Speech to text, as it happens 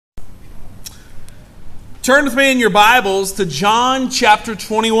Turn with me in your Bibles to John chapter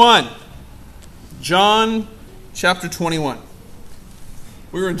 21. John chapter 21.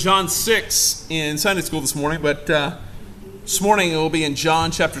 We were in John 6 in Sunday school this morning, but this morning it will be in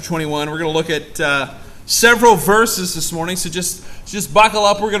John chapter 21. We're going to look at several verses this morning, so just buckle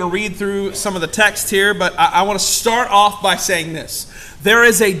up. We're going to read through some of the text here, but I want to start off by saying this. There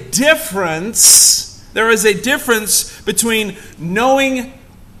is a difference between knowing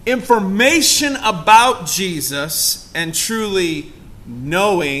information about Jesus and truly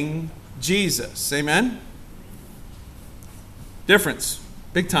knowing Jesus. Amen? Difference.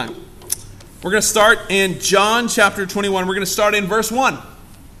 Big time. We're going to start in John chapter 21. We're going to start in verse 1.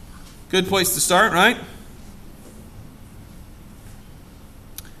 Good place to start, right?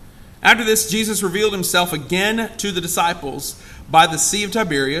 After this, Jesus revealed himself again to the disciples by the Sea of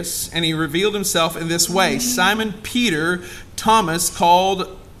Tiberias, and he revealed himself in this way. Simon Peter, Thomas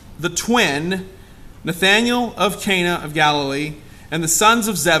called the twin, Nathanael of Cana of Galilee, and the sons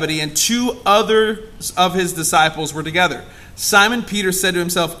of Zebedee, and two others of his disciples were together. Simon Peter said to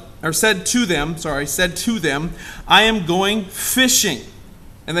them, I am going fishing.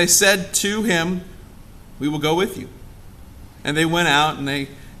 And they said to him, we will go with you. And they went out and they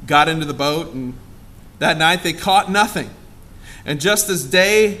got into the boat, and that night they caught nothing. And just as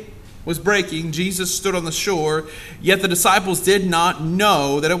day was breaking, Jesus stood on the shore, yet the disciples did not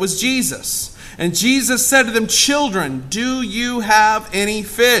know that it was Jesus. And Jesus said to them, Children, do you have any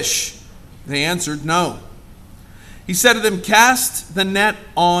fish? They answered, No. He said to them, Cast the net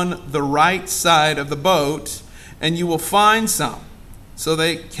on the right side of the boat, and you will find some. So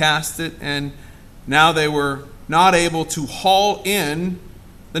they cast it, and now they were not able to haul in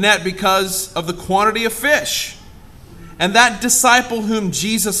the net because of the quantity of fish. And that disciple whom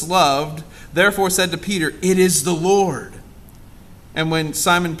Jesus loved, therefore said to Peter, It is the Lord. And when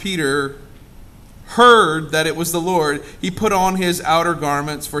Simon Peter heard that it was the Lord, he put on his outer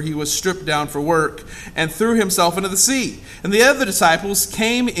garments, for he was stripped down for work, and threw himself into the sea. And the other disciples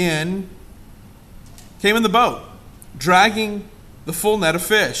came in the boat, dragging the full net of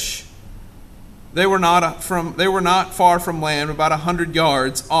fish. They were not far from land, about 100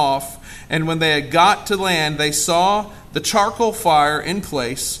 yards off. And when they had got to land, they saw the charcoal fire in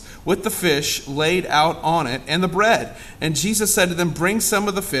place, with the fish laid out on it, and the bread. And Jesus said to them, Bring some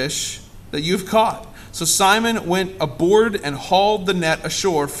of the fish that you've caught. So Simon went aboard and hauled the net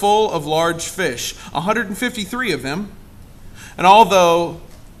ashore, full of large fish, 153 of them. And although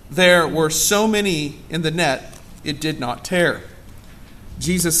there were so many in the net, it did not tear.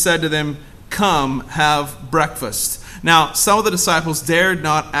 Jesus said to them, Come, have breakfast. Now, some of the disciples dared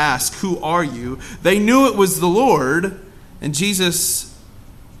not ask, Who are you? They knew it was the Lord. And Jesus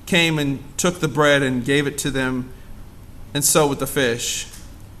came and took the bread and gave it to them, and so with the fish.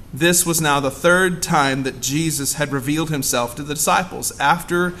 This was now the third time that Jesus had revealed himself to the disciples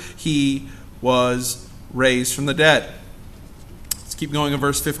after he was raised from the dead. Let's keep going in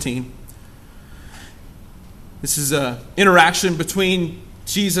verse 15. This is an interaction between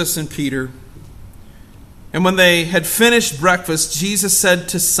Jesus and Peter. And when they had finished breakfast, Jesus said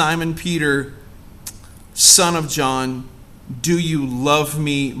to Simon Peter, Son of John, do you love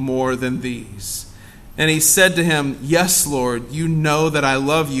me more than these? And he said to him, Yes, Lord, you know that I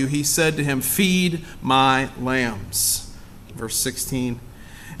love you. He said to him, Feed my lambs. Verse 16.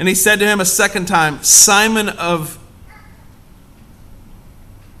 And he said to him a second time, Simon,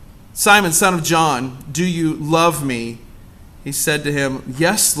 son of John, do you love me? He said to him,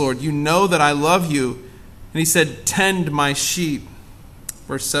 Yes, Lord, you know that I love you. And he said, Tend my sheep.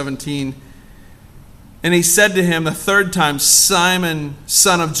 Verse 17. And he said to him the third time, Simon,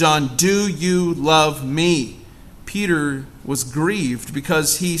 son of John, do you love me? Peter was grieved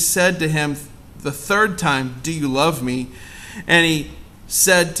because he said to him the third time, Do you love me? And he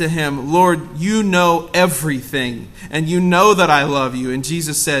said to him, Lord, you know everything, and you know that I love you. And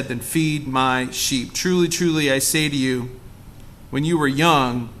Jesus said, Then feed my sheep. Truly, truly, I say to you, when you were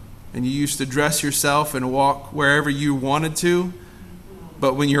young, and you used to dress yourself and walk wherever you wanted to,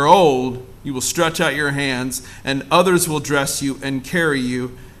 but when you're old, you will stretch out your hands, and others will dress you and carry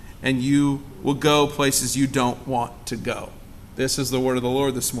you, and you will go places you don't want to go. This is the word of the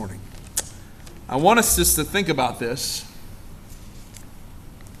Lord this morning. I want us just to think about this.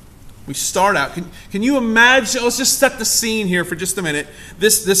 We start out. Can you imagine? Let's just set the scene here for just a minute.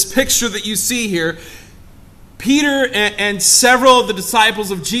 This picture that you see here. Peter and several of the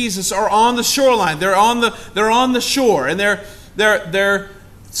disciples of Jesus are on the shoreline. They're on the shore, and they're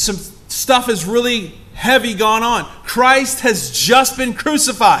some stuff is really heavy gone on. Christ has just been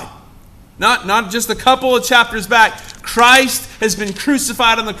crucified. Not just a couple of chapters back. Christ has been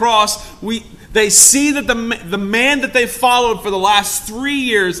crucified on the cross. They see that the man that they followed for the last 3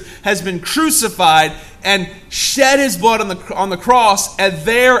 years has been crucified and shed his blood on the cross, and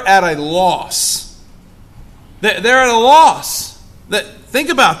they're at a loss. They're at a loss. Think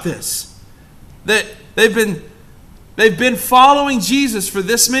about this. That they've been following Jesus for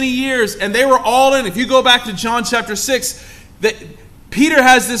this many years, and they were all in. If you go back to John chapter 6, Peter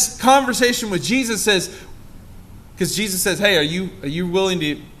has this conversation with Jesus, because Jesus says, "Hey, are you willing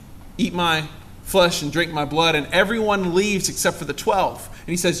to eat my flesh and drink my blood?" And everyone leaves except for the 12. And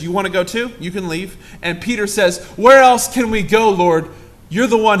he says, "You want to go too? You can leave." And Peter says, "Where else can we go, Lord? You're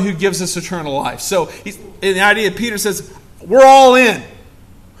the one who gives us eternal life." So the idea, Peter says, we're all in.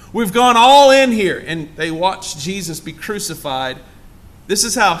 We've gone all in here. And they watched Jesus be crucified. This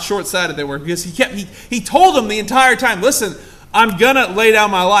is how short-sighted they were, because he told them the entire time, "Listen, I'm going to lay down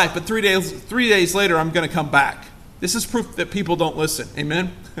my life, but 3 days later I'm going to come back." This is proof that people don't listen.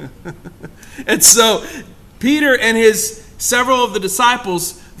 Amen? And so Peter and several of the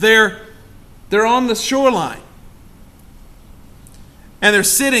disciples, they're on the shoreline. And they're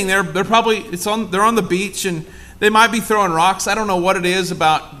sitting there. They're on the beach, and they might be throwing rocks. I don't know what it is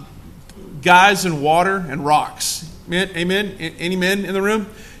about guys and water and rocks. Amen? Any men in the room?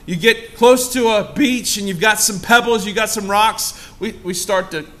 You get close to a beach and you've got some pebbles, you've got some rocks. We start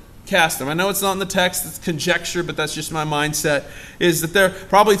to cast them. I know it's not in the text, it's conjecture, but that's just my mindset, is that they're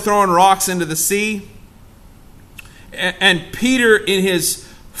probably throwing rocks into the sea. And Peter, in his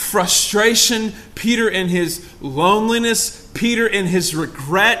frustration, Peter in his loneliness, Peter in his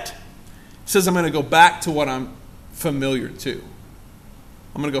regret, says, "I'm going to go back to what I'm familiar to.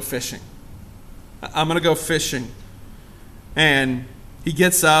 I'm going to go fishing. I'm going to go fishing." And he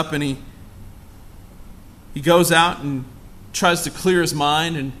gets up and he goes out and tries to clear his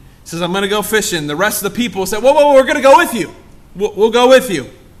mind and says, "I'm going to go fishing." The rest of the people say, whoa, we're going to go with you. We'll go with you.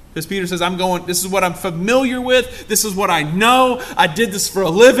 Because Peter says, "I'm going, this is what I'm familiar with. This is what I know. I did this for a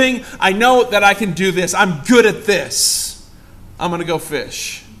living. I know that I can do this. I'm good at this. I'm going to go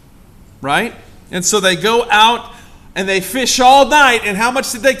fish." Right? And so they go out and they fish all night. And how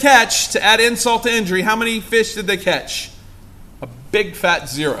much did they catch? To add insult to injury, how many fish did they catch? A big fat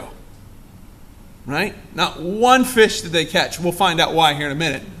 0. Right? Not one fish did they catch. We'll find out why here in a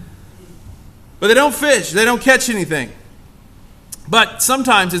minute. But they don't fish. They don't catch anything. But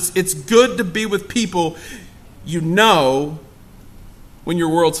sometimes it's good to be with people you know when your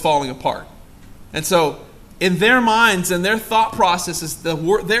world's falling apart. And so in their minds and their thought processes,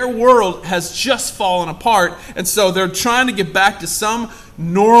 their world has just fallen apart. And so they're trying to get back to some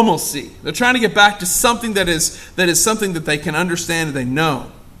normalcy. They're trying to get back to something that is something that they can understand and they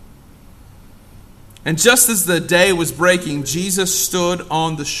know. And just as the day was breaking, Jesus stood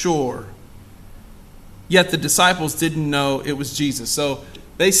on the shore. Yet the disciples didn't know it was Jesus. So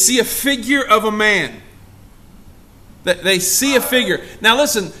they see a figure of a man. They see a figure. Now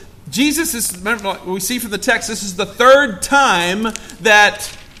listen, Jesus is, remember, we see from the text, this is the 3rd time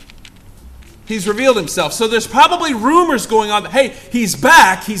that he's revealed himself. So there's probably rumors going on that, hey, he's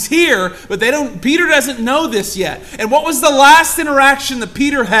back, he's here, but Peter doesn't know this yet. And what was the last interaction that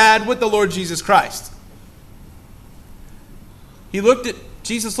Peter had with the Lord Jesus Christ?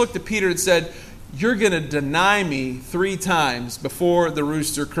 Jesus looked at Peter and said, "You're going to deny me 3 times before the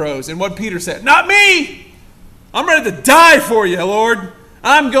rooster crows." And what Peter said, "Not me! I'm ready to die for you, Lord.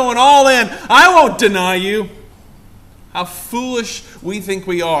 I'm going all in. I won't deny you." How foolish we think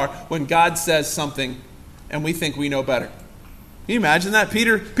we are when God says something and we think we know better. Can you imagine that?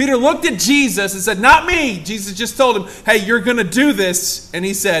 Peter looked at Jesus and said, "Not me." Jesus just told him, "Hey, you're going to do this." And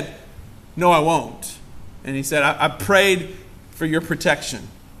he said, "No, I won't." And he said, I prayed for your protection,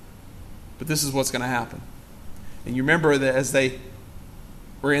 but this is what's going to happen." And you remember that as they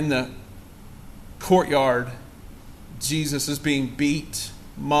were in the courtyard, Jesus is being beat,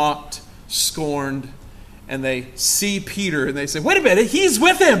 mocked, scorned, and they see Peter and they say, "Wait a minute, he's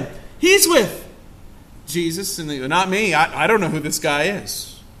with him. He's with Jesus." And they go, "Not me. I don't know who this guy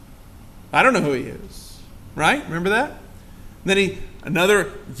is. I don't know who he is." Right? Remember that? And then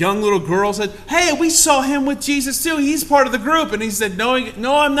another young little girl said, "Hey, we saw him with Jesus too. He's part of the group." And he said, No,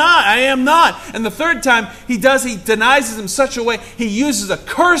 I'm not. I am not." And the 3rd time he denies him in such a way, he uses a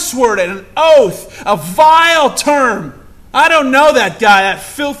curse word and an oath, a vile term. "I don't know that guy, that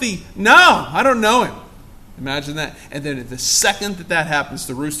filthy." No, I don't know him. Imagine that. And then at the second that happens,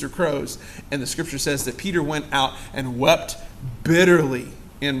 the rooster crows. And the scripture says that Peter went out and wept bitterly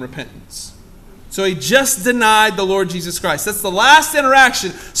in repentance. So he just denied the Lord Jesus Christ. That's the last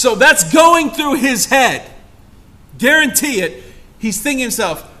interaction. So that's going through his head. Guarantee it. He's thinking to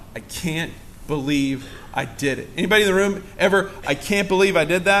himself, "I can't believe I did it." Anybody in the room ever, "I can't believe I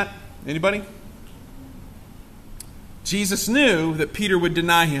did that"? Anybody? Jesus knew that Peter would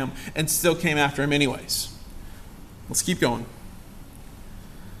deny him and still came after him anyways. Let's keep going.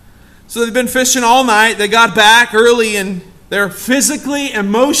 So they've been fishing all night. They got back early and they're physically,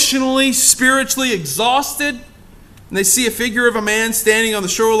 emotionally, spiritually exhausted. And they see a figure of a man standing on the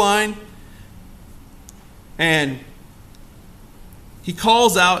shoreline. And he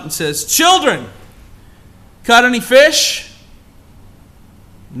calls out and says, "Children, caught any fish?"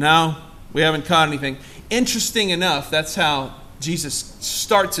 "No, we haven't caught anything." Interesting enough, that's how Jesus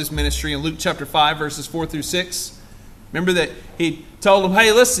starts his ministry in Luke chapter 5, verses 4 through 6. Remember that he told them,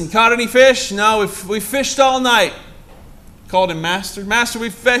 "Hey, listen, caught any fish?" "No, we fished all night." Called him Master. "Master, we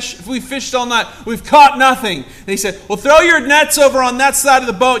fished all night. We've caught nothing." And he said, "Well, throw your nets over on that side of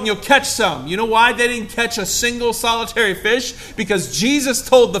the boat and you'll catch some." You know why they didn't catch a single solitary fish? Because Jesus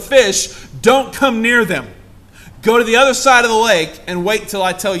told the fish, "Don't come near them. Go to the other side of the lake and wait till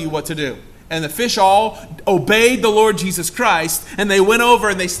I tell you what to do." And the fish all obeyed the Lord Jesus Christ, and they went over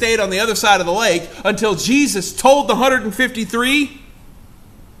and they stayed on the other side of the lake until Jesus told the 153,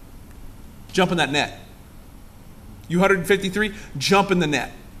 "Jump in that net. You 153, jump in the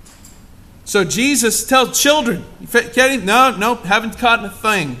net." So Jesus tells children, no, haven't caught a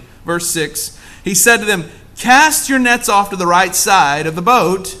thing. Verse 6, he said to them, "Cast your nets off to the right side of the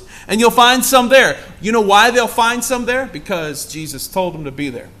boat, and you'll find some there." You know why they'll find some there? Because Jesus told them to be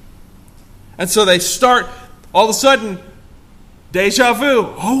there. And so they start, all of a sudden, deja vu.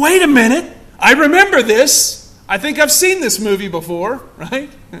 "Oh, wait a minute. I remember this. I think I've seen this movie before,"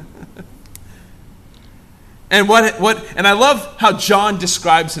 right? And and I love how John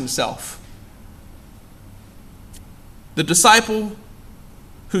describes himself. The disciple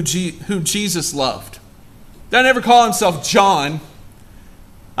who Jesus loved. Doesn't ever call himself John.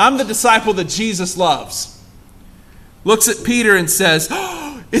 "I'm the disciple that Jesus loves." Looks at Peter and says,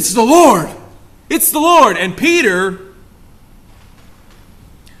 "Oh, it's the Lord. It's the Lord." And Peter's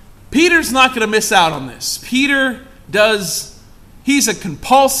not going to miss out on this. He's a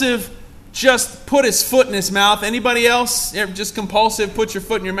compulsive, just put his foot in his mouth. Anybody else ever just compulsive, put your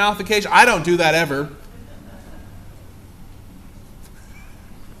foot in your mouth occasionally? I don't do that ever.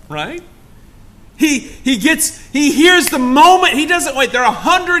 Right? He hears the moment. He doesn't wait. They're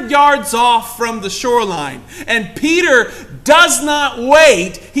 100 yards off from the shoreline. And Peter does not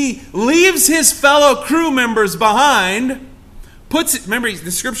wait. He leaves his fellow crew members behind. Remember,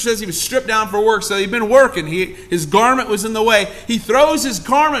 the scripture says he was stripped down for work, so he'd been working. His garment was in the way. He throws his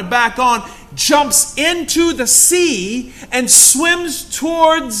garment back on, jumps into the sea, and swims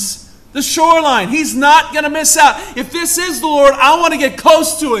towards the shoreline. He's not going to miss out. If this is the Lord, I want to get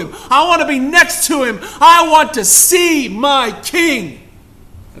close to him. I want to be next to him. I want to see my King.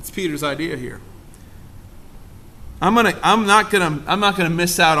 That's Peter's idea here. I'm not gonna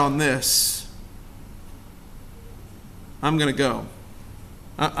miss out on this. I'm gonna go.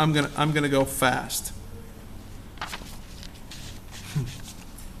 I'm gonna go fast.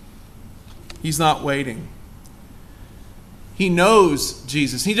 He's not waiting. He knows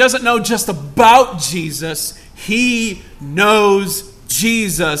Jesus. He doesn't know just about Jesus. He knows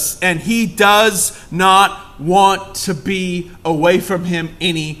Jesus, and he does not want to be away from him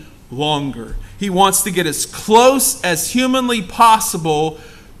any longer. He wants to get as close as humanly possible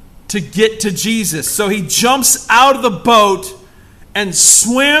to get to Jesus. So he jumps out of the boat and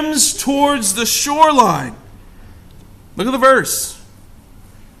swims towards the shoreline. Look at the verse.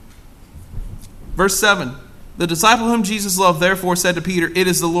 Verse 7. The disciple whom Jesus loved therefore said to Peter, "It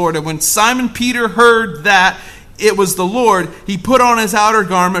is the Lord." And when Simon Peter heard that it was the Lord, he put on his outer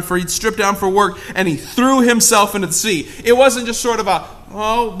garment, for he'd stripped down for work, and he threw himself into the sea. It wasn't just sort of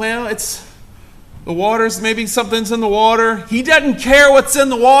it's the waters, maybe something's in the water. He doesn't care what's in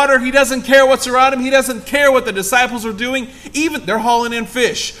the water. He doesn't care what's around him. He doesn't care what the disciples are doing. Even they're hauling in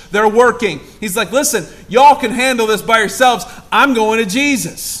fish. They're working. He's like, "Listen, y'all can handle this by yourselves. I'm going to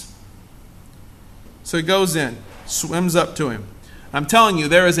Jesus." So he goes in, swims up to him. I'm telling you,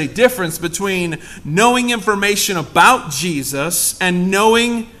 there is a difference between knowing information about Jesus and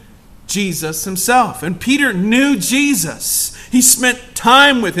knowing Jesus himself. And Peter knew Jesus. He spent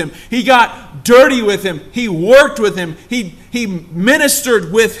time with him. He got dirty with him. He worked with him. He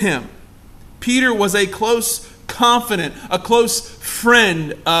ministered with him. Peter was a close confidant, a close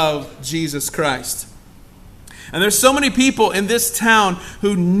friend of Jesus Christ. And there's so many people in this town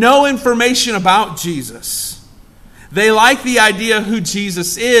who know information about Jesus. They like the idea of who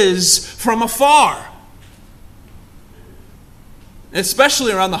Jesus is from afar.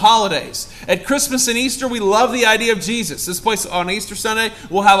 Especially around the holidays. At Christmas and Easter, we love the idea of Jesus. This place on Easter Sunday,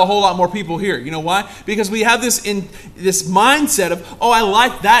 we'll have a whole lot more people here. You know why? Because we have this mindset of, I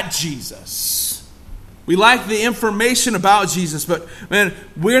like that Jesus. We like the information about Jesus, but man,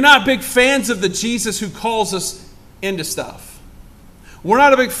 we're not big fans of the Jesus who calls us into stuff. We're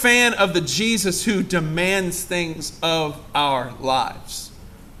not a big fan of the Jesus who demands things of our lives.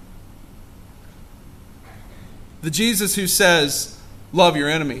 The Jesus who says, love your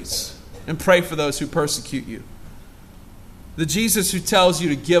enemies and pray for those who persecute you. The Jesus who tells you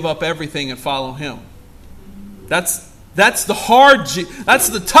to give up everything and follow him. That's the hard, that's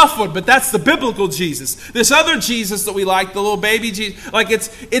the tough one, but that's the biblical Jesus. This other Jesus that we like, the little baby Jesus, like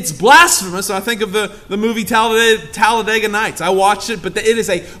it's blasphemous. I think of the movie Talladega Nights. I watched it, but it is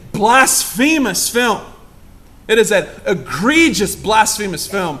a blasphemous film. It is an egregious blasphemous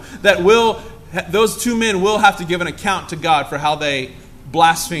film that those two men will have to give an account to God for how they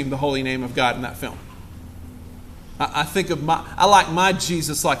blasphemed the holy name of God in that film. I like my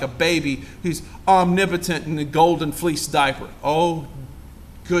Jesus like a baby who's omnipotent in a golden fleece diaper. Oh,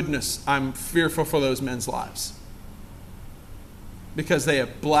 goodness, I'm fearful for those men's lives. Because they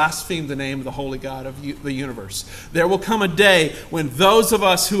have blasphemed the name of the holy God of the universe. There will come a day when those of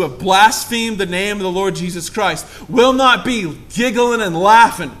us who have blasphemed the name of the Lord Jesus Christ will not be giggling and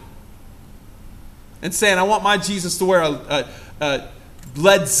laughing and saying, I want my Jesus to wear a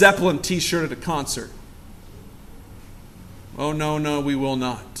Led Zeppelin t-shirt at a concert. Oh, no, we will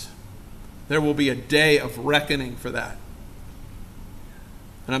not. There will be a day of reckoning for that.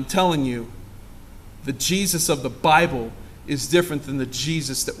 And I'm telling you, the Jesus of the Bible is different than the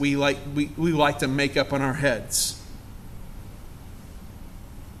Jesus that we like to make up in our heads.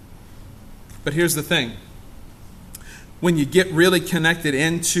 But here's the thing. When you get really connected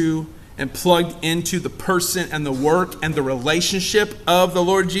into and plugged into the person and the work and the relationship of the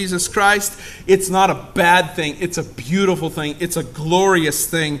Lord Jesus Christ, it's not a bad thing. It's a beautiful thing. It's a glorious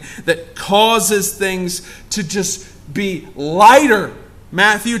thing that causes things to just be lighter.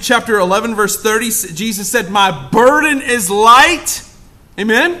 Matthew chapter 11, verse 30, Jesus said, my burden is light.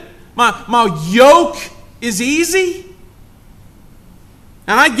 Amen? My yoke is easy.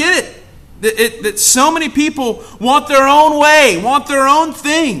 And I get it. That so many people want their own way, want their own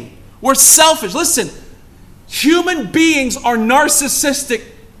thing. We're selfish. Listen, human beings are narcissistic.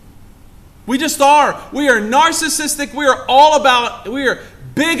 We just are. We are narcissistic. We are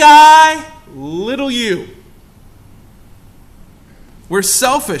big I, little you. We're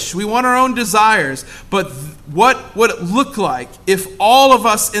selfish. We want our own desires. But what would it look like if all of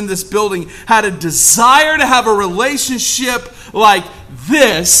us in this building had a desire to have a relationship like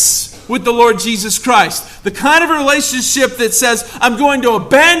this with the Lord Jesus Christ? The kind of relationship that says, I'm going to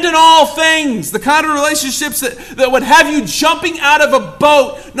abandon all things. The kind of relationships that would have you jumping out of a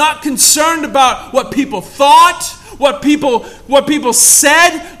boat, not concerned about what people thought, what people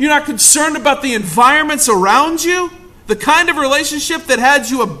said. You're not concerned about the environments around you. The kind of relationship that had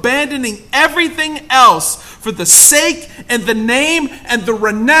you abandoning everything else for the sake and the name and the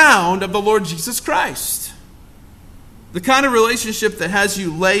renown of the Lord Jesus Christ. The kind of relationship that has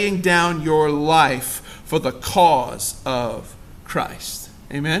you laying down your life for the cause of Christ.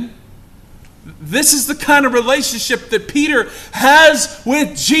 Amen? This is the kind of relationship that Peter has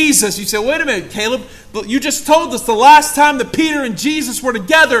with Jesus. You say, wait a minute, Caleb, but you just told us the last time that Peter and Jesus were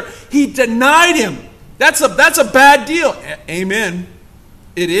together, he denied him. That's a bad deal. Amen.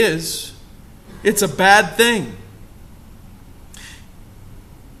 It is. It's a bad thing.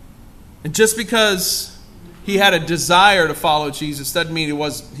 And just because he had a desire to follow Jesus doesn't mean he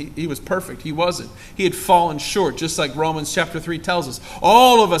was perfect. He wasn't. He had fallen short, just like Romans chapter 3 tells us.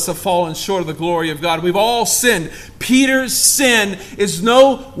 All of us have fallen short of the glory of God. We've all sinned. Peter's sin is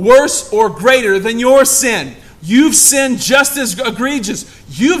no worse or greater than your sin. You've sinned just as egregious.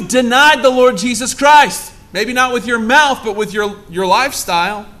 You've denied the Lord Jesus Christ. Maybe not with your mouth, but with your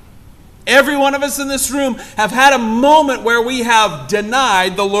lifestyle. Every one of us in this room have had a moment where we have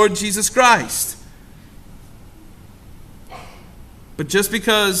denied the Lord Jesus Christ. But just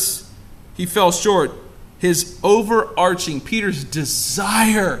because he fell short, his overarching, Peter's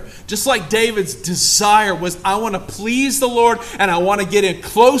desire, just like David's desire was, I want to please the Lord and I want to get in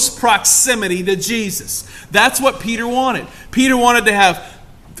close proximity to Jesus. That's what Peter wanted. Peter wanted to have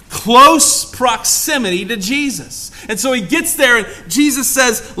close proximity to Jesus. And so he gets there and Jesus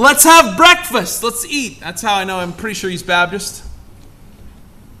says, let's have breakfast. Let's eat. That's how I know. I'm pretty sure he's Baptist.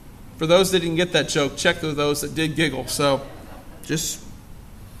 For those that didn't get that joke, check with those that did giggle. So just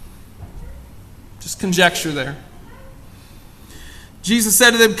conjecture there. Jesus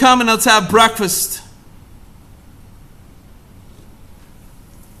said to them, come and let's have breakfast.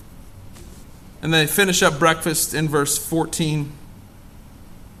 And they finish up breakfast in verse 14.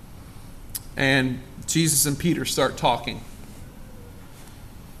 And Jesus and Peter start talking.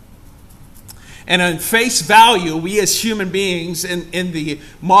 And on face value, we as human beings in the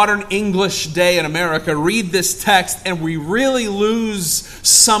modern English day in America read this text and we really lose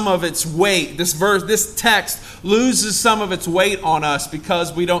some of its weight. This text loses some of its weight on us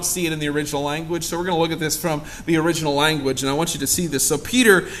because we don't see it in the original language. So we're going to look at this from the original language, and I want you to see this. So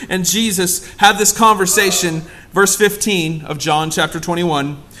Peter and Jesus have this conversation, verse 15 of John chapter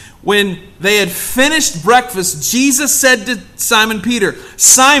 21. When they had finished breakfast, Jesus said to Simon Peter,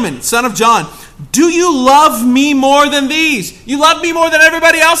 "Simon, son of John, do you love me more than these?" You love me more than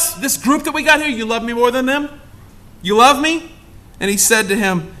everybody else? This group that we got here, you love me more than them? You love me? And he said to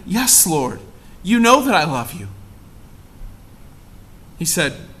him, "Yes, Lord, you know that I love you." He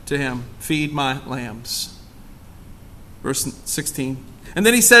said to him, "Feed my lambs." Verse 16. And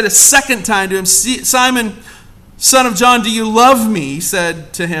then he said a second time to him, "Simon, son of John, do you love me?" He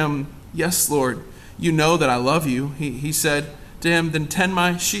said to him, "Yes, Lord, you know that I love you." He said to him, "Then tend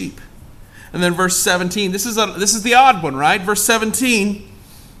my sheep." And then verse 17, this is the odd one, right? Verse 17,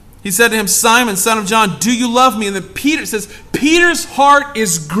 he said to him, "Simon, son of John, do you love me?" And then Peter says, Peter's heart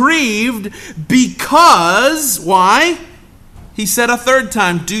is grieved because, why? He said a third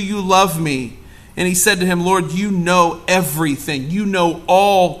time, "Do you love me?" And he said to him, "Lord, you know everything. You know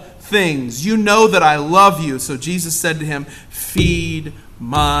all things. You know that I love you." So Jesus said to him, "Feed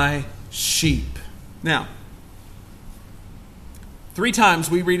my sheep." Now, 3 times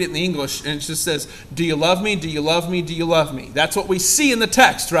we read it in the English, and it just says, "Do you love me? Do you love me? Do you love me?" That's what we see in the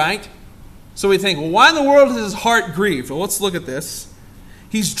text, right? So we think, well, why in the world is his heart grieved? Well, let's look at this.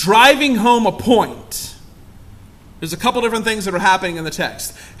 He's driving home a point. There's a couple different things that are happening in the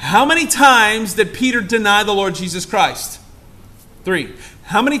text. How many times did Peter deny the Lord Jesus Christ? 3.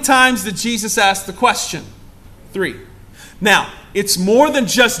 How many times did Jesus ask the question? 3. Now, it's more than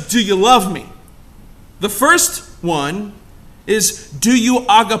just, "Do you love me?" The first one is, "Do you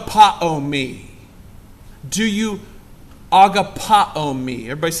agapao me?" Do you agapao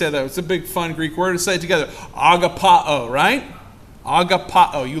me? Everybody say that. It's a big, fun Greek word to say it together. Agapao, right?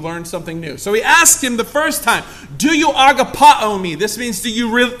 Agapao. You learned something new. So he asked him the first time, "Do you agapao me?" This means, do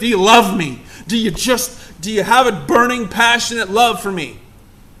you love me? Do you have a burning, passionate love for me?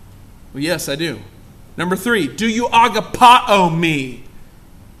 Well, yes, I do. Number 3, "Do you agapao me?"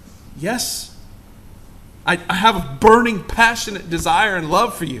 Yes, I have a burning, passionate desire and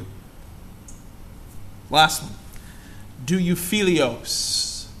love for you. Last one. "Do you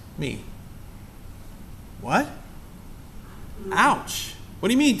philios me?" What? Ouch. What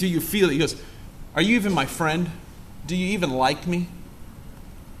do you mean, do you feel it? He goes, "Are you even my friend? Do you even like me?"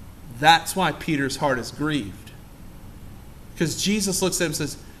 That's why Peter's heart is grieved. Because Jesus looks at him and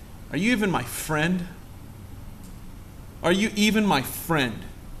says, "Are you even my friend? Are you even my friend?"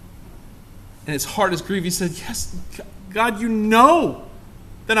 And his heart is grieved. He said, "Yes, God, you know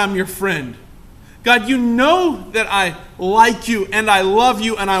that I'm your friend. God, you know that I like you and I love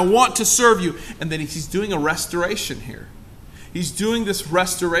you and I want to serve you." And then he's doing a restoration here. He's doing this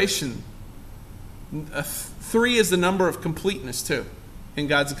restoration. 3 is the number of completeness, too, in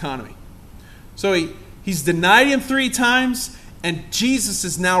God's economy. So he's denied him 3 times, and Jesus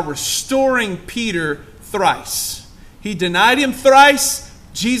is now restoring Peter thrice. He denied him thrice.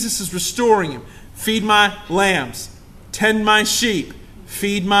 Jesus is restoring him. "Feed my lambs. Tend my sheep.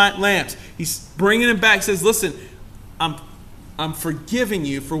 Feed my lambs." He's bringing him back. He says, "Listen, I'm forgiving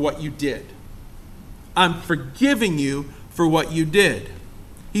you for what you did. I'm forgiving you for what you did."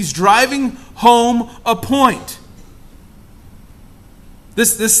 He's driving home a point.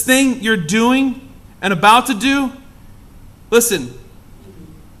 This thing you're doing and about to do, listen,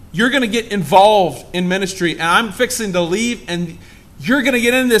 you're going to get involved in ministry, and I'm fixing to leave, and you're going to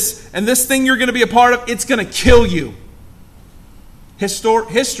get in this, and this thing you're going to be a part of, it's going to kill you.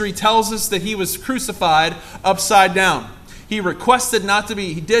 History tells us that he was crucified upside down. He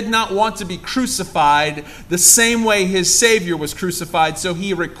did not want to be crucified the same way his Savior was crucified, so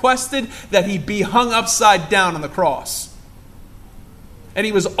he requested that he be hung upside down on the cross. And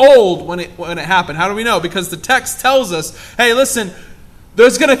he was old when it happened. How do we know? Because the text tells us, hey, listen,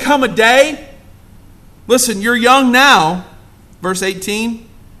 there's going to come a day. Listen, you're young now, verse 18,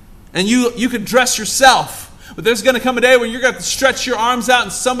 and you can dress yourself. But there's going to come a day when you're going to have to stretch your arms out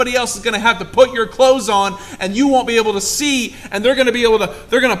and somebody else is going to have to put your clothes on and you won't be able to see, and they're going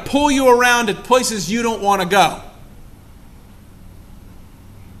to pull you around to places you don't want to go.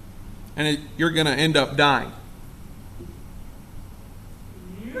 And you're going to end up dying.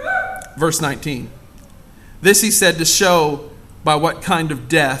 Verse 19. This he said to show by what kind of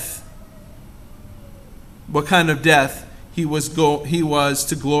death he was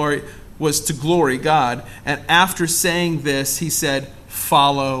to glory God. And after saying this, he said,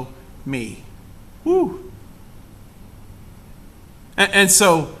 "Follow me." Woo. And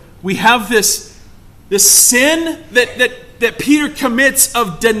so we have this sin that Peter commits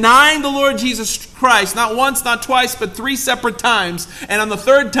of denying the Lord Jesus Christ, not once, not twice, but 3 separate times. And on the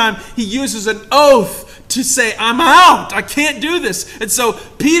 3rd time, he uses an oath to say, I'm out. I can't do this. And so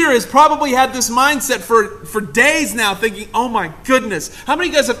Peter has probably had this mindset for days now, thinking, oh my goodness. How many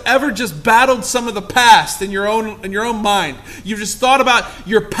of you guys have ever just battled some of the past in your own mind? You've just thought about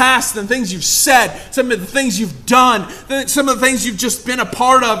your past and things you've said, some of the things you've done, some of the things you've just been a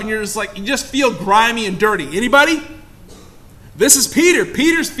part of, and you're just like, you just feel grimy and dirty. Anybody? This is Peter.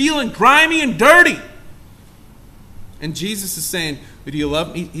 Peter's feeling grimy and dirty. And Jesus is saying, do you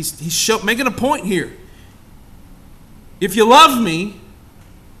love me? He's making a point here. If you love me,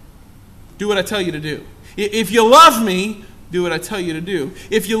 do what I tell you to do. If you love me, do what I tell you to do.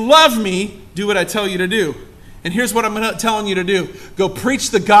 If you love me, do what I tell you to do. And here's what I'm telling you to do. Go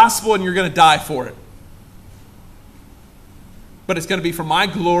preach the gospel and you're going to die for it. But it's going to be for my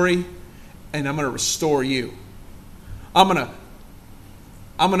glory, and I'm going to restore you. I'm going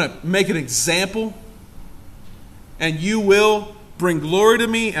to make an example, and you will bring glory to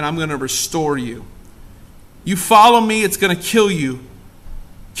me, and I'm going to restore you. You follow me, it's going to kill you.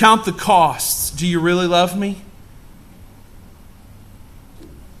 Count the costs. Do you really love me?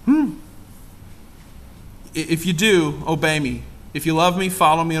 If you do, obey me. If you love me,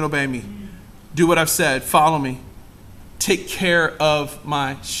 follow me and obey me. Do what I've said. Follow me. Take care of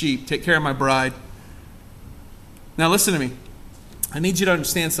my sheep. Take care of my bride. Now listen to me. I need you to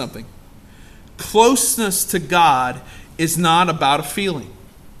understand something. Closeness to God is not about a feeling.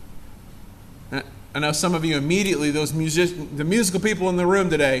 I know some of you immediately, the musical people in the room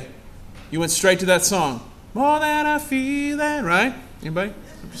today, you went straight to that song. More than a feeling, right? Anybody?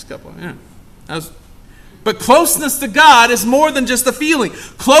 Just a couple. Yeah. But closeness to God is more than just a feeling.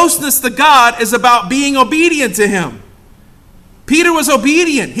 Closeness to God is about being obedient to Him. Peter was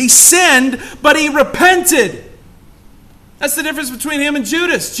obedient. He sinned, but he repented. That's the difference between him and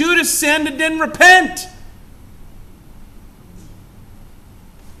Judas. Judas sinned and didn't repent.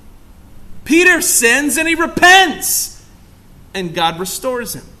 Peter sins and he repents. And God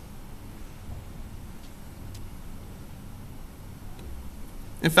restores him.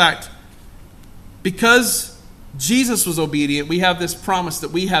 In fact, because Jesus was obedient, we have this promise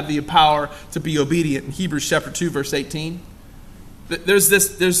that we have the power to be obedient in Hebrews chapter 2, verse 18. There's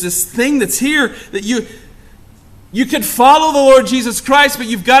this thing that's here that you can follow the Lord Jesus Christ, but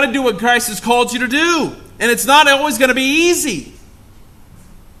you've got to do what Christ has called you to do. And it's not always going to be easy.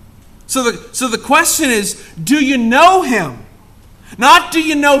 So the question is, do you know Him? Not do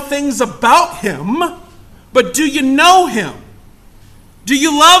you know things about Him, but do you know Him? Do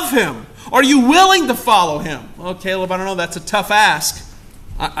you love Him? Are you willing to follow Him? Well, Caleb, I don't know. That's a tough ask.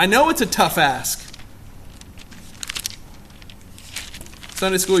 I know it's a tough ask.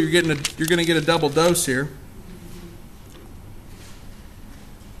 Sunday school, you're going to get a double dose here.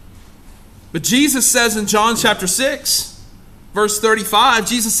 But Jesus says in John chapter 6, verse 35,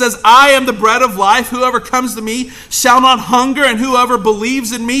 Jesus says, I am the bread of life. Whoever comes to me shall not hunger, and whoever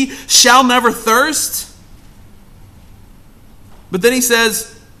believes in me shall never thirst. But then he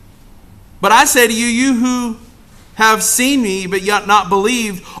says, but I say to you, you who have seen me but yet not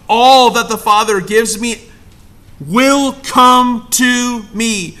believed, all that the Father gives me will come to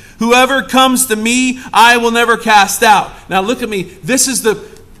me. Whoever comes to me, I will never cast out. Now look at me.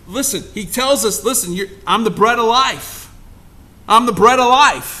 Listen, he tells us, listen, I'm the bread of life. I'm the bread of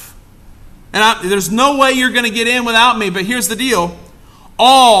life. And there's no way you're going to get in without me. But here's the deal.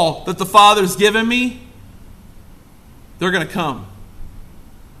 All that the Father's given me, they're going to come.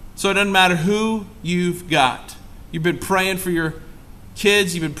 So it doesn't matter who you've got. You've been praying for your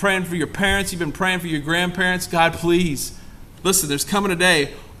kids. You've been praying for your parents. You've been praying for your grandparents. God, please. Listen, there's coming a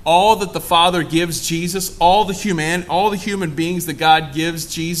day. All that the Father gives Jesus, all the human beings that God gives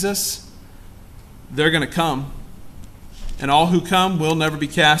Jesus, they're going to come. And all who come will never be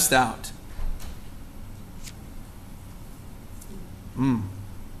cast out.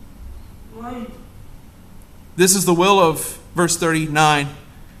 This is the will of, verse 39,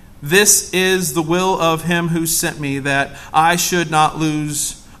 this is the will of Him who sent me, that I should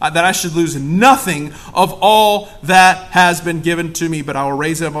lose nothing of all that has been given to me, but I will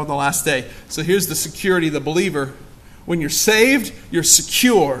raise it up on the last day. So here's the security of the believer. When you're saved, you're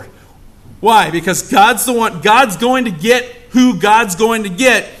secure. Why? Because God's the one. God's going to get who God's going to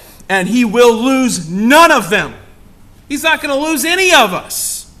get, and He will lose none of them. He's not going to lose any of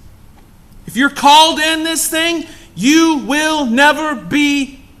us. If you're called in this thing, you will never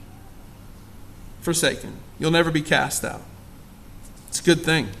be forsaken. You'll never be cast out. It's a good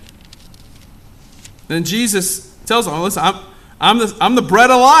thing. Then Jesus tells them, listen, I'm the bread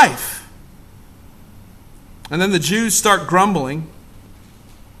of life. And then the Jews start grumbling.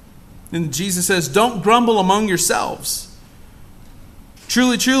 And Jesus says, don't grumble among yourselves.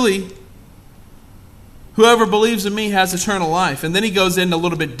 Truly, truly, whoever believes in me has eternal life. And then he goes in a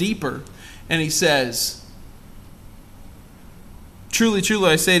little bit deeper and he says, truly,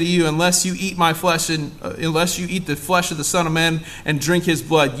 truly, I say to you, unless you eat my flesh and unless you eat the flesh of the Son of Man and drink his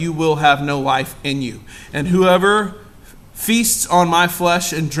blood, you will have no life in you. And whoever feasts on my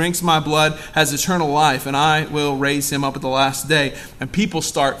flesh and drinks my blood has eternal life, and I will raise him up at the last day. And people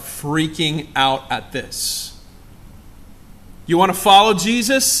start freaking out at this. You want to follow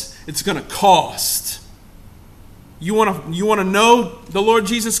Jesus? It's going to cost. You want to know the Lord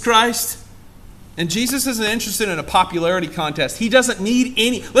Jesus Christ? And Jesus isn't interested in a popularity contest. He doesn't need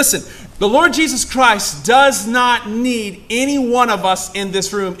any. Listen, the Lord Jesus Christ does not need any one of us in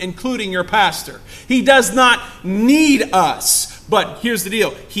this room, including your pastor. He does not need us. But here's the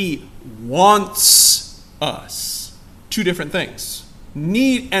deal. He wants us. Two different things.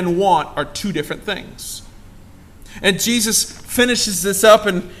 Need and want are two different things. And Jesus finishes this up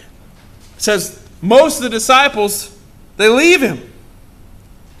and says, most of the disciples, they leave him.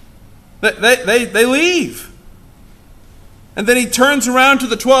 They leave. And then he turns around to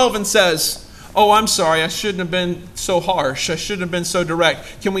the 12 and says, oh, I'm sorry, I shouldn't have been so harsh. I shouldn't have been so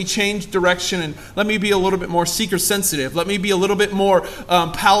direct. Can we change direction and let me be a little bit more seeker sensitive? Let me be a little bit more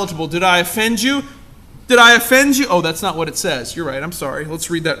palatable. Did I offend you? Did I offend you? Oh, that's not what it says. You're right, I'm sorry. Let's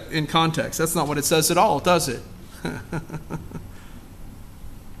read that in context. That's not what it says at all, does it?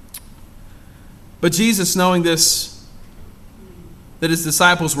 But Jesus, knowing this, that his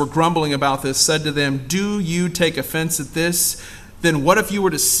disciples were grumbling about this, said to them, do you take offense at this? Then what if you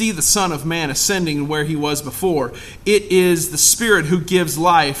were to see the Son of Man ascending where he was before? It is the Spirit who gives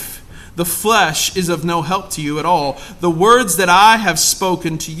life. The flesh is of no help to you at all. The words that I have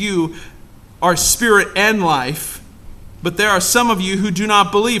spoken to you are spirit and life. But there are some of you who do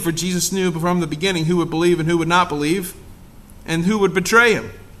not believe, for Jesus knew from the beginning who would believe and who would not believe, and who would betray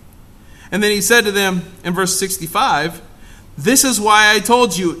him. And then he said to them in verse 65, this is why I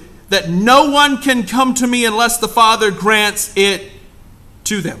told you that no one can come to me unless the Father grants it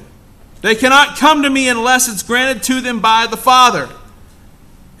to them. They cannot come to me unless it's granted to them by the Father.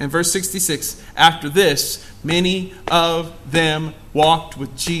 And verse 66, after this, many of them walked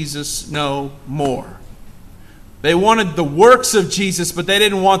with Jesus no more. They wanted the works of Jesus, but they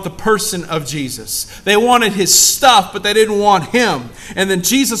didn't want the person of Jesus. They wanted his stuff, but they didn't want him. And then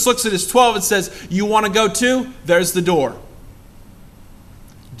Jesus looks at his 12 and says, you want to go too? There's the door.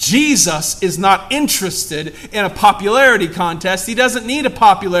 Jesus is not interested in a popularity contest. He doesn't need a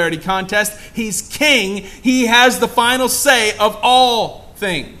popularity contest. He's king. He has the final say of all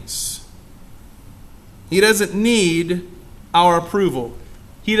things. He doesn't need our approval.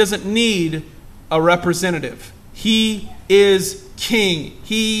 He doesn't need a representative. He is king.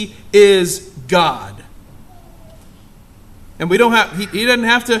 He is God. And we don't have, he doesn't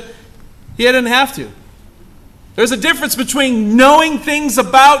have to, he didn't have to. There's a difference between knowing things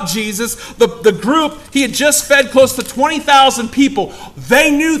about Jesus. The group, he had just fed close to 20,000 people.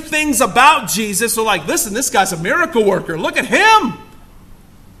 They knew things about Jesus. They're like, listen, this guy's a miracle worker. Look at him.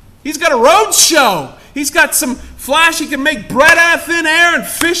 He's got a road show. He's got some flash. He can make bread out of thin air and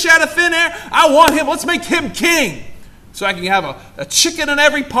fish out of thin air. I want him. Let's make him king. So I can have a chicken in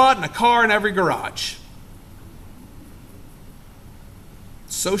every pot and a car in every garage.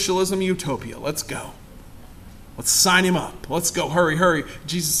 Socialism utopia. Let's go. Let's sign him up. Let's go. Hurry, hurry.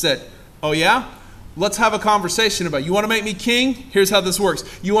 Jesus said, oh yeah? Let's have a conversation about it. You want to make me king? Here's how this works.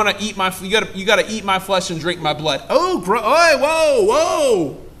 You want to eat my you got to eat my flesh and drink my blood. Oh,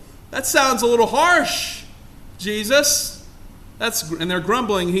 whoa. That sounds a little harsh, Jesus. And they're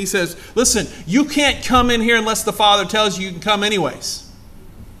grumbling. He says, listen, you can't come in here unless the Father tells you you can come anyways.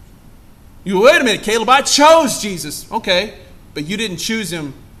 Wait a minute, Caleb, I chose Jesus. Okay, but you didn't choose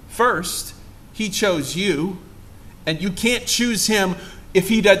him first. He chose you. And you can't choose him if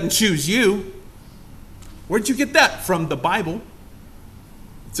he doesn't choose you. Where'd you get that? From the Bible.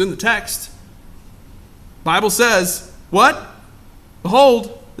 It's in the text. Bible says, what?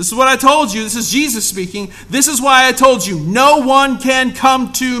 Behold, this is what I told you. This is Jesus speaking. This is why I told you, no one can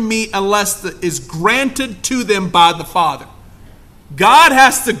come to me unless it is granted to them by the Father. God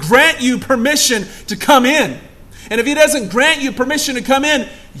has to grant you permission to come in. And if he doesn't grant you permission to come in,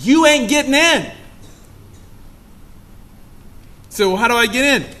 you ain't getting in. So how do I get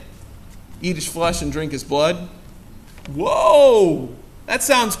in? Eat his flesh and drink his blood? Whoa! That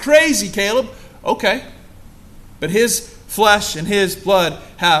sounds crazy, Caleb. Okay. But his flesh and his blood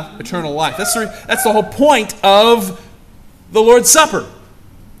have eternal life. That's the whole point of the Lord's Supper.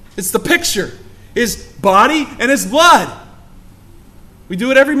 It's the picture. His body and his blood. We do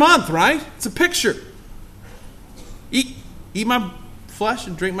it every month, right? It's a picture. Eat my flesh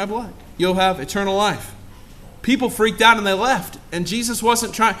and drink my blood. You'll have eternal life. People freaked out and they left. And Jesus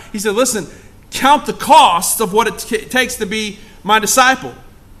wasn't trying. He said, listen, count the cost of what it takes to be my disciple.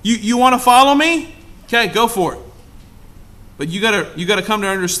 You want to follow me? Okay, go for it. But you gotta come to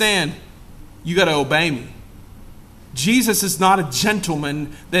understand, you gotta obey me. Jesus is not a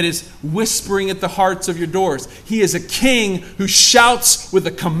gentleman that is whispering at the hearts of your doors. He is a king who shouts with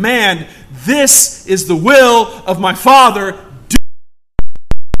a command, this is the will of my Father. Do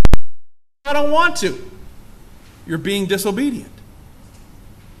I don't want to. You're being disobedient.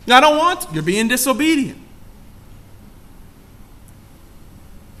 I don't want to. You're being disobedient.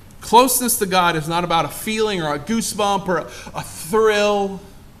 Closeness to God is not about a feeling or a goosebump or a thrill.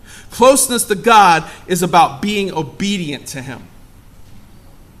 Closeness to God is about being obedient to Him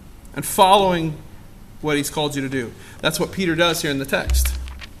and following what He's called you to do. That's what Peter does here in the text.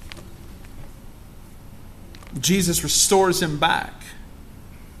 Jesus restores him back.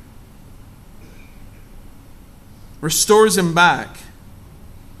 Restores him back.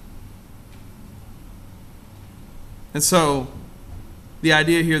 And so, the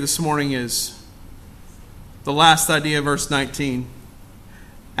idea here this morning is the last idea, verse 19.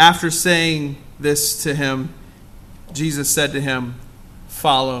 After saying this to him, Jesus said to him,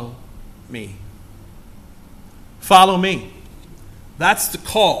 follow me. Follow me. That's the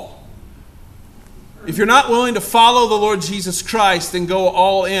call. If you're not willing to follow the Lord Jesus Christ and go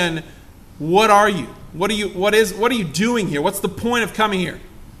all in, what are you? What are you doing here? What's the point of coming here?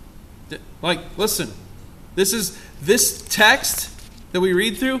 Like, listen, this text that we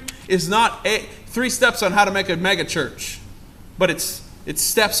read through is not 3 steps on how to make a mega church, but it's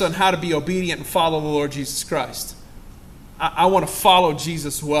steps on how to be obedient and follow the Lord Jesus Christ. I want to follow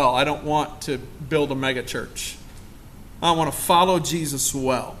Jesus well. I don't want to build a mega church. I want to follow Jesus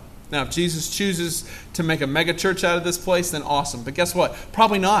well. Now, if Jesus chooses to make a mega church out of this place, then awesome. But guess what?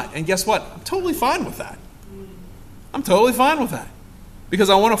 Probably not. And guess what? I'm totally fine with that. I'm totally fine with that. Because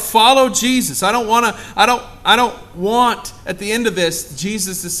I want to follow Jesus. I don't want at the end of this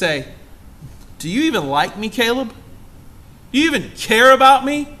Jesus to say, do you even like me, Caleb? Do you even care about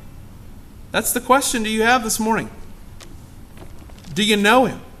me? That's the question do you have this morning. Do you know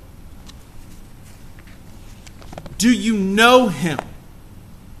Him? Do you know Him?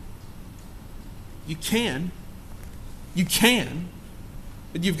 You can. You can.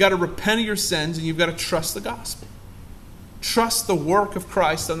 But you've got to repent of your sins and you've got to trust the gospel. Trust the work of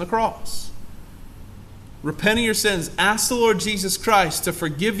Christ on the cross. Repent of your sins. Ask the Lord Jesus Christ to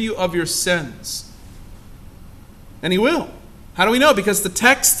forgive you of your sins. And He will. How do we know? Because the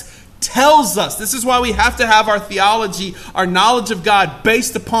text tells us. This is why we have to have our theology, our knowledge of God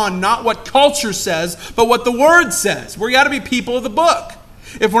based upon not what culture says, but what the Word says. We've got to be people of the book.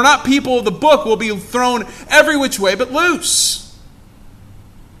 If we're not people of the book, we'll be thrown every which way but loose.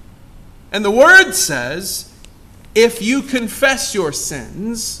 And the Word says, if you confess your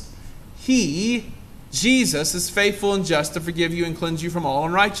sins, He, Jesus, is faithful and just to forgive you and cleanse you from all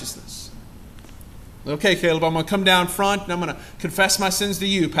unrighteousness. Okay, Caleb, I'm going to come down front and I'm going to confess my sins to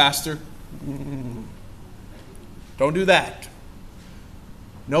you, Pastor. Don't do that.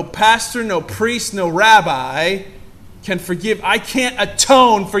 No pastor, no priest, no rabbi can forgive. I can't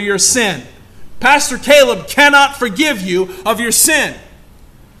atone for your sin. Pastor Caleb cannot forgive you of your sin.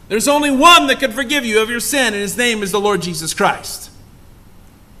 There's only one that can forgive you of your sin, and His name is the Lord Jesus Christ.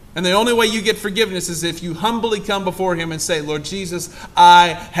 And the only way you get forgiveness is if you humbly come before Him and say, Lord Jesus, I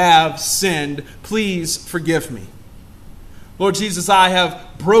have sinned. Please forgive me. Lord Jesus, I have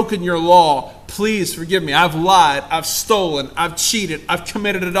broken your law. Please forgive me. I've lied. I've stolen. I've cheated. I've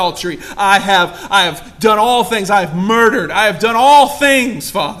committed adultery. I have done all things. I have murdered. I have done all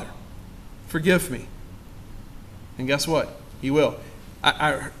things, Father. Forgive me. And guess what? He will.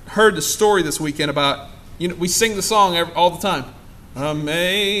 I heard the story this weekend about, we sing the song all the time.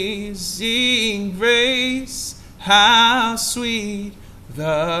 Amazing grace, how sweet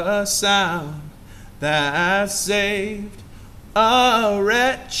the sound that saved a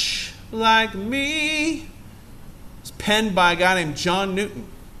wretch like me. It's penned by a guy named John Newton.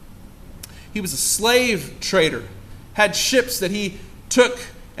 He was a slave trader, had ships that he took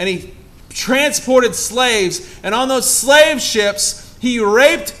and he transported slaves, and on those slave ships he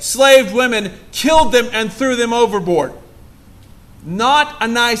raped slave women, killed them, and threw them overboard. Not a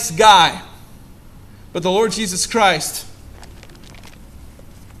nice guy. But the Lord Jesus Christ,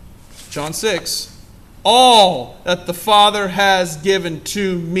 John 6, All that the Father has given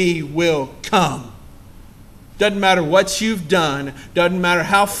to me will come. Doesn't matter what you've done. Doesn't matter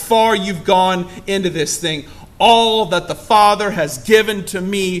how far you've gone into this thing. All that the Father has given to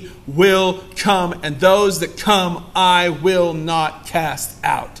me will come. And those that come, I will not cast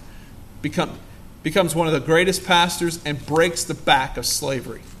out. Becomes one of the greatest pastors and breaks the back of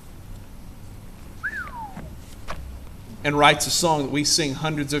slavery. And writes a song that we sing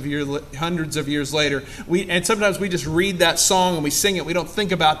hundreds of years later. And sometimes we just read that song and we sing it. We don't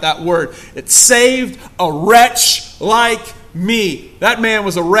think about that word. It saved a wretch like me. That man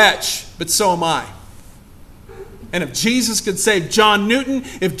was a wretch, but so am I. And if Jesus could save John Newton,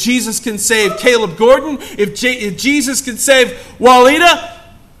 if Jesus can save Caleb Gordon, if Jesus can save Walida,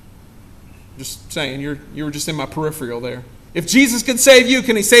 just saying, you were just in my peripheral there. If Jesus can save you,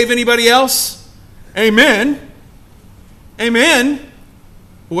 can he save anybody else? Amen. Amen.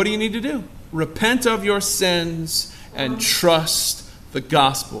 What do you need to do? Repent of your sins and trust the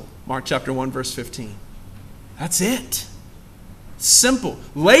gospel. Mark chapter 1, verse 15. That's it. Simple.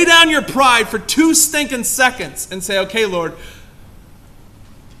 Lay down your pride for 2 stinking seconds and say, okay, Lord,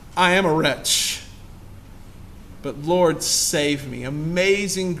 I am a wretch. But Lord, save me.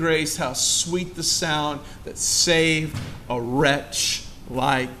 Amazing grace, how sweet the sound that saved a wretch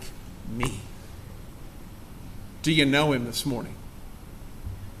like me. Do you know him this morning?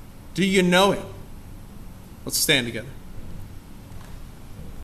 Do you know him? Let's stand together.